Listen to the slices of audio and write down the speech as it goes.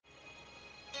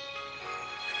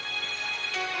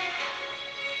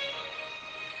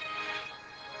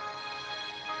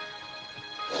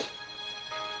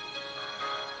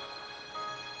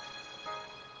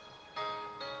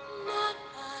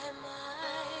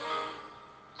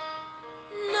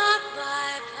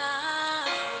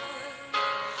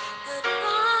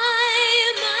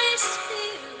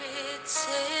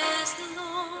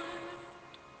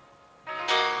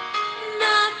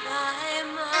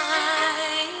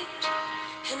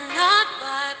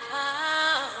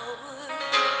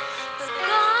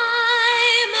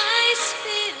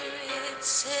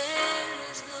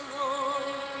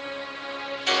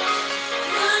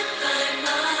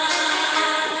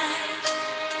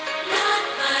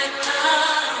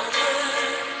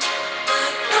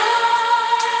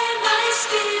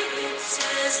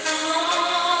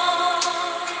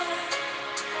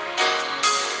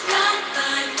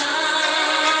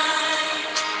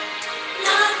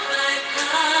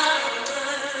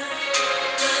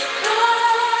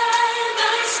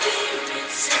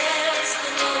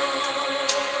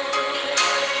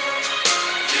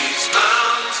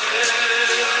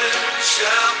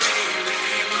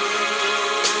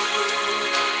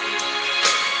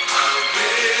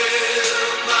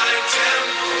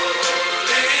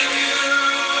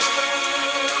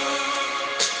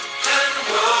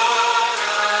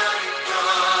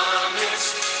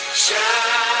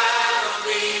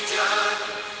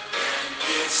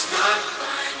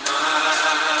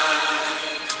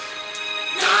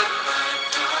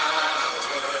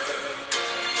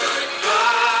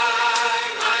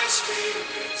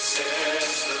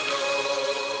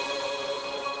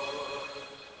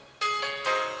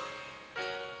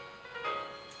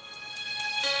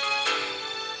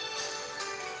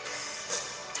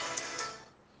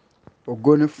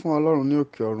Ògo ni fún Ọlọ́run ní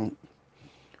òkè ọ̀run.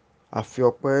 A fi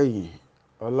ọpẹ́ ìyìn,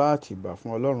 ọlá àti ìbà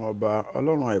fún Ọlọ́run ọba,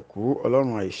 Ọlọ́run àìkú,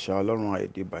 Ọlọ́run àìṣà, Ọlọ́run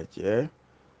àìdìbàjẹ́,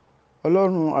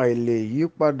 Ọlọ́run àìlè yí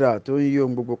padà tó ń yí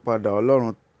ohun gbogbo padà,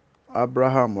 Ọlọ́run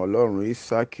Abraham, Ọlọ́run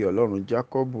Isaki, Ọlọ́run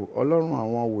Jacobu, Ọlọ́run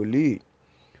àwọn wòlíì,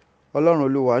 Ọlọ́run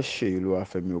Olúwa ṣe ìlú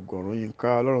àfẹ̀mí ògùnrún yínká,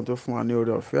 Ọlọ́run tó fún wa ní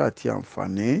oore ọ̀fẹ́ àti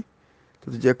àǹfààní tó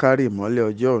ti jẹ́ ká rí ìmọ́lẹ̀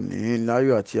ọjọ́ òní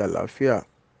láyọ̀ àti àlàáfíà.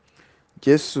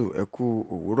 Jésù ẹ kú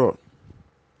òwúrọ̀.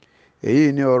 Èyí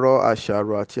ni ọ̀rọ̀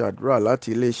àṣàrò àti àdúrà láti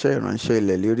iléeṣẹ́ ìránṣẹ́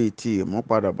ilẹ̀ lérí ti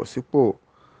ìmúpadàbọ̀sípò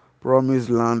Promise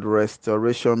Land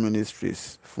Restoration Ministries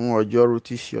fún ọjọ́rú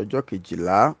tí í ṣe ọjọ́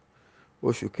 12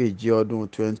 oṣù keje ọdún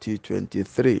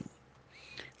 2023.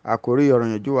 Àkòrí ọ̀rọ̀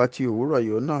ìyànjú wa ti òwúrọ̀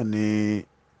yìí náà ni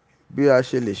bí a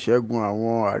ṣe lè ṣẹ́gun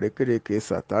àwọn àrékérekè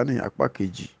Sátánì apá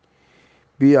kejì.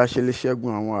 Bí a ṣe lè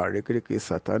ṣẹ́gun àwọn àrékérekè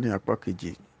Sátánì apá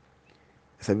kejì.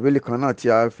 Ẹsẹ̀ bíbélì kan náà tí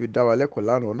a fi dá wa lẹ́kọ̀ọ́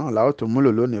lánàá náà la ó tún múlò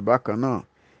lónìí bákan náà,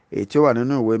 èyí tí ó wà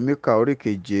nínú ìwé Míkà orí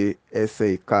 7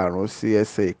 ẹsẹ̀ 5 sí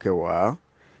ẹsẹ̀ 10.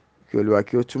 Kí Olúwa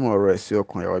kí ó túmọ̀ ọ̀rọ̀ ẹ̀ sí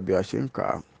ọkàn wa bí a ṣe ń kà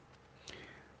á.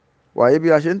 Wàyí bí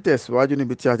a ṣe ń tẹ̀síwájú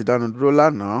níbi tí a ti dánu dúró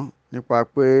lánàá nípa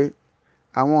pé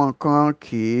àwọn nǹkan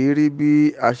kì í rí bí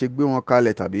a ṣe gbé wọn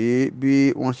kalẹ̀ tàbí bí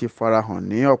wọ́n ṣe farahàn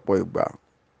ní ọ̀pọ̀ ìgbà.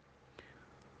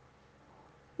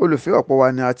 Olùfẹ́, ọ̀pọ̀ wa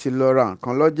ni a ti lọ ra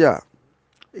nǹkan lọ́jà,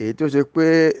 èyí tó ṣe pé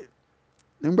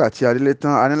nígbà tí a délé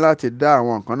tán a ní láti dá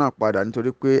àwọn nǹkan náà padà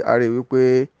nítorí pé a rí wípé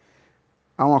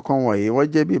àwọn nǹkan wọ̀nyí wọ́n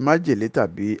jẹ́ bí májèlé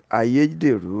tàbí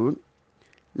ayédèrú,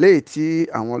 léyìí tí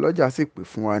àwọn ọlọ́jà sì pè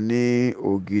fún wa ní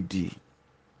ògidì.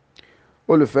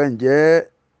 Olùfẹ́, ǹjẹ́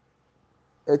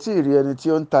ẹ tí ì rí ẹni tí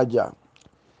ó ń tajà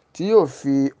tí yóò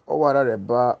fi ọwọ́ ara rẹ̀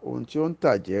ba ohun tí ó ń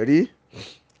tà jẹ́ rí?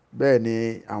 Bẹ́ẹ̀ ni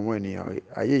àwọn ènìyàn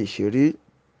ayé ìṣerí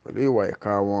pẹ̀lú ìwà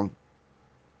ìkà wọn.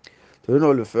 Torí náà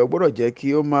olùfẹ́, gbọ́dọ̀ jẹ́ kí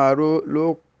ó máa ró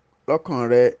lọ́kàn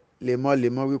rẹ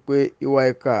lemọ́lemọ́ wípé ìwà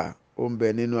ìkà ó ń bẹ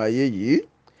nínú ayé yìí.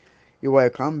 Ìwà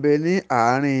ìkà ń bẹ ní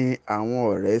àárín àwọn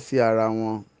ọ̀rẹ́ sí ara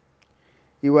wọn.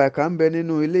 Ìwà ìkà ń bẹ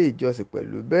nínú ilé ìjọsìn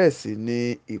pẹ̀lú. Bẹ́ẹ̀ sì ni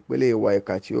ìpele ìwà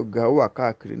ìkà tí ó ga wà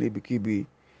káàkiri níbikíbi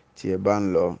tí ẹ bá ń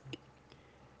lọ.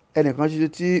 Ẹnìkan ṣoṣo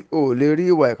tí ò lè rí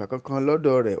ìwà ìkà kankan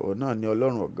lọ́dọ̀ rẹ̀, òun náà ni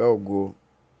Ọlọ́run ọ̀gá ògo,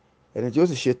 ẹni tí ó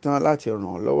sì ṣe tán láti ràn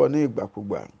ọ́ lọ́wọ́ ní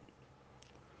ìgbàkúgbà.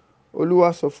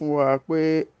 Olúwa sọ fún wa pé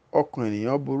ọkàn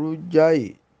ènìyàn burú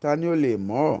jáì, ta ni ó lè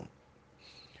mọ̀ ọ́?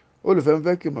 Olùfẹ́, ń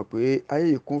fẹ́ kí o mọ̀ pé ayé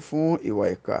yìí kún fún ìwà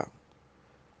ìkà.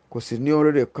 Kò sì ní ohun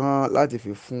rere kan láti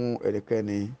fi fún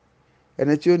ẹnikẹ́ni.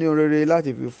 Ẹni tí ó ní ohun rere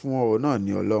láti fi fún ọ náà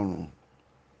ni Ọlọ́run.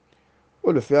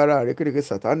 Olùfẹ́, ara àrékérekè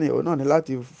Sátánì òun náà ni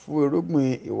láti fún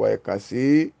irúgbìn ìwà ìkà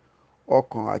sí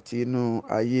ọkàn àti inú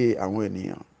ayé àwọn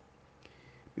ènìyàn.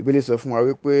 Bíbélì sọ fún wa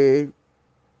wípé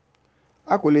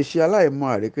a kò lè ṣe aláìmọ̀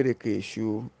àrékérekè èṣù.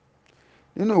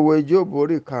 Nínú ìwé Jóòbù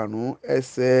orí 5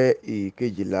 ẹsẹ̀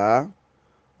 12,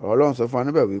 Ọlọ́run sọ fún wa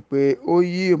níbẹ̀ wípé ó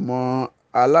yí ìmọ̀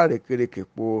alárékérekè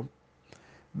po,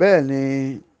 bẹ́ẹ̀ ni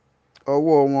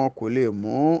ọwọ́ wọn kò lè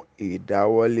mú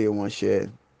ìdáwọ́lé wọn ṣẹ.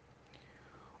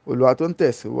 Olúwa tó ń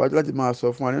tẹ̀síwájú láti máa sọ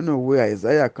fún wa nínú ìwé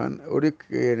Àìsáyà orí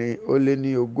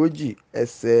 440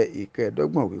 ẹsẹ̀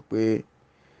 25 wípé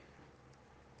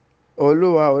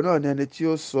Olúwa òun náà ni ẹni tí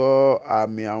ó sọ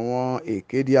àmì àwọn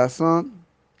èké di asán,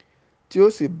 tí ó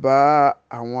sì bá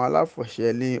àwọn aláfọ̀ṣẹ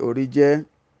ní orí jẹ́,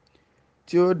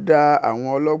 tí ó dá àwọn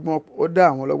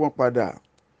ọlọ́gbọ́n padà,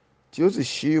 tí ó sì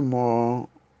ṣí ìmọ̀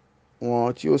wọn,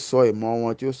 tí ó sọ ìmọ̀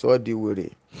wọn, tí ó sọ ọ́ di wèrè.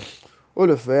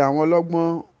 Olùfẹ́, àwọn ọlọ́gbọ́n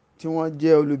tí wọ́n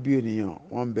jẹ́ olubi ènìyàn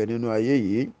wọ́n ń bẹ nínú ayé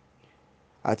yìí,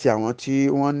 àti àwọn tí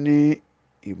wọ́n ní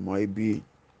ìmọ̀ ibi.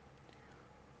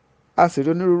 A sì rí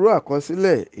onírúurú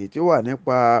àkọsílẹ̀ èyí tí ó wà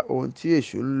nípa ohun tí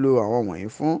èṣù ń lo àwọn wọ̀nyí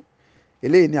fún.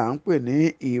 Eléyìí ni à ń pè ní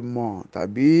ìmọ̀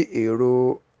tàbí èrò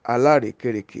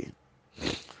alárékérekè.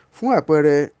 Fún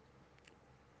àpẹẹrẹ,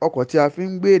 ọkọ̀ tí a fi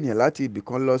ń gbé ènìyàn láti ibì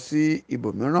kan lọ sí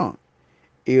ibòmíràn,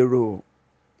 èrò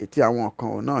ètí àwọn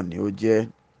kan náà ni ó jẹ́.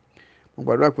 Mo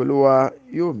gbàdúrà pé Olúwa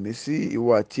yóò mí sí ìwọ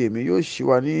àti èmi, yóò ṣí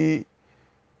wa ní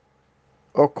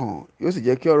ọkàn, yóò sì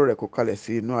jẹ́ kí ọ̀rọ̀ rẹ̀ kó kalẹ̀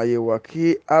sí inú ayé wa, kí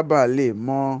a bá lè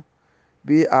mọ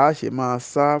bí a ṣe máa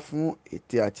sá fún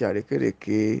ète àti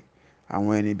àrékérekè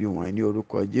àwọn ẹni bí wọ̀nyí ní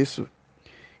orúkọ Jésù.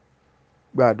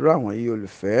 Gba àdúrà wọ̀nyí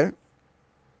olùfẹ́.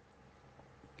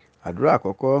 Àdúrà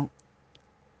àkọ́kọ́: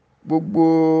 gbogbo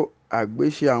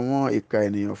àgbéṣe àwọn ìkà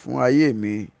ènìyàn fún ayé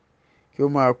mi kí ó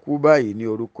máa kú báyìí ní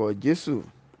orúkọ Jésù.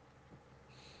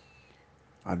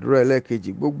 Àdúrà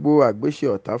ẹlẹ́ẹ̀kejì: gbogbo àgbéṣe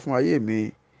ọ̀tá fún ayé mi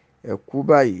ẹ kú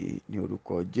báyìí ní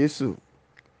orúkọ Jésù.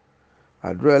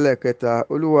 Àdúrà ẹlẹ́ẹ̀kẹta: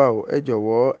 Olúwa o, ẹ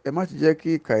jọ̀wọ́ ẹ má ti jẹ́ kí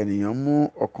ìkà ènìyàn mú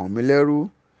ọkàn mi lẹ́rú,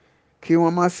 kí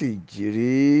wọ́n má sì jí rí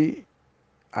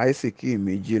àìsìkí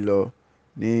mi jí lọ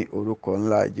ní orúkọ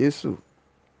ńlá Jésù.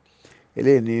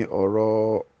 Eléyìí ni ọ̀rọ̀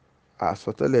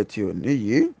àsọtẹ́lẹ̀ tí òní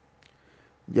yìí.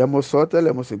 Ǹjẹ́ mo sọ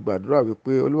tẹ́lẹ̀ mo sì gbàdúrà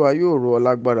wípé Olúwa yóò rọ̀ ọ́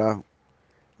lágbára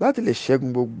láti lè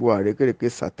ṣẹ́gun gbogbo àrékérekè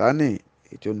Sátánì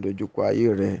èyí tí ó ń dojúkọ ayé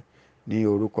rẹ ní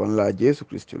orúkọ ńlá Jésù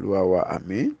Kristi Olúwa wa.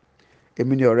 Àmín.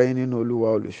 Èmi ni ọ̀rẹ́ yín nínú Olúwa,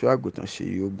 olùṣọ́ àgùntàn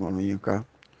Ṣèyí Ogun ọ̀run yín ká.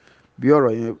 Bí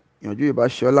ọ̀rọ̀ ìyànjú yìí bá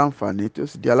ṣe ọ́ láǹfààní tí ó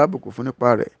sì di alábùkún fún nípa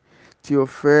rẹ̀, tí o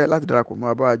fẹ́ láti darapọ̀ mọ́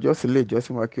abá ìjọsìn ilé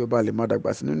ìjọsìn wa kí o bá lè máa dàgbà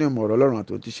sí nínú ìmọ̀ ọ̀rọ̀ Ọlọ́run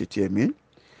àti ohun tí ṣe ti ẹ̀mí.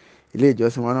 Ilé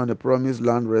ìjọsìn wa náà ni Promise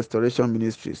Land Restoration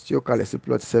Ministries tí ó kalẹ̀ sí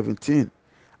plot 17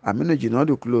 Aminu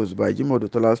Jinadu Close by Jimoh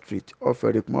Tola Street off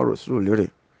Eric Moro Surulere.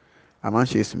 A máa ń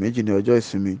ṣe ìsìn méjì ní ọjọ́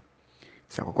ìsinmi.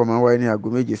 Ìsìn àkọ́kọ́ máa ń wáyé ní aago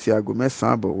 7 sí aago 9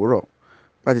 àbọ̀ òwúrọ̀.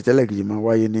 Láti tẹ́lẹ̀ kejì máa ń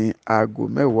wáyé ní aago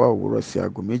 10 òwúrọ̀ sí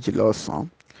aago 12 ọ̀sán.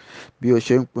 Bí o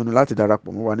ṣe ń pinnu láti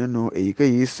darapọ̀ mọ́ wa nínú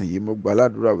èyíkéyìí ìsìn yìí, mo gbà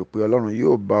ládùúrà wípé Ọlọ́run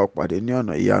yóò bá ọ pàdé ní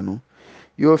ọ̀nà ìyanu,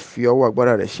 yóò fi ọwọ́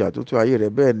agbára rẹ̀ ṣe àtúntò ayé rẹ,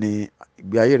 bẹ́ẹ̀ ni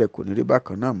ìgbé ayé rẹ kò ní rí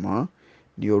bákan náà mọ́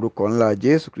ní orúkọ ńlá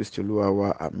Jésù Kristi Olúwa wa.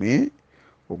 Àmín.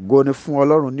 Ògo ni fún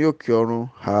Ọlọ́run ní òkè ọ̀run.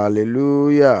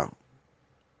 Hallelujah.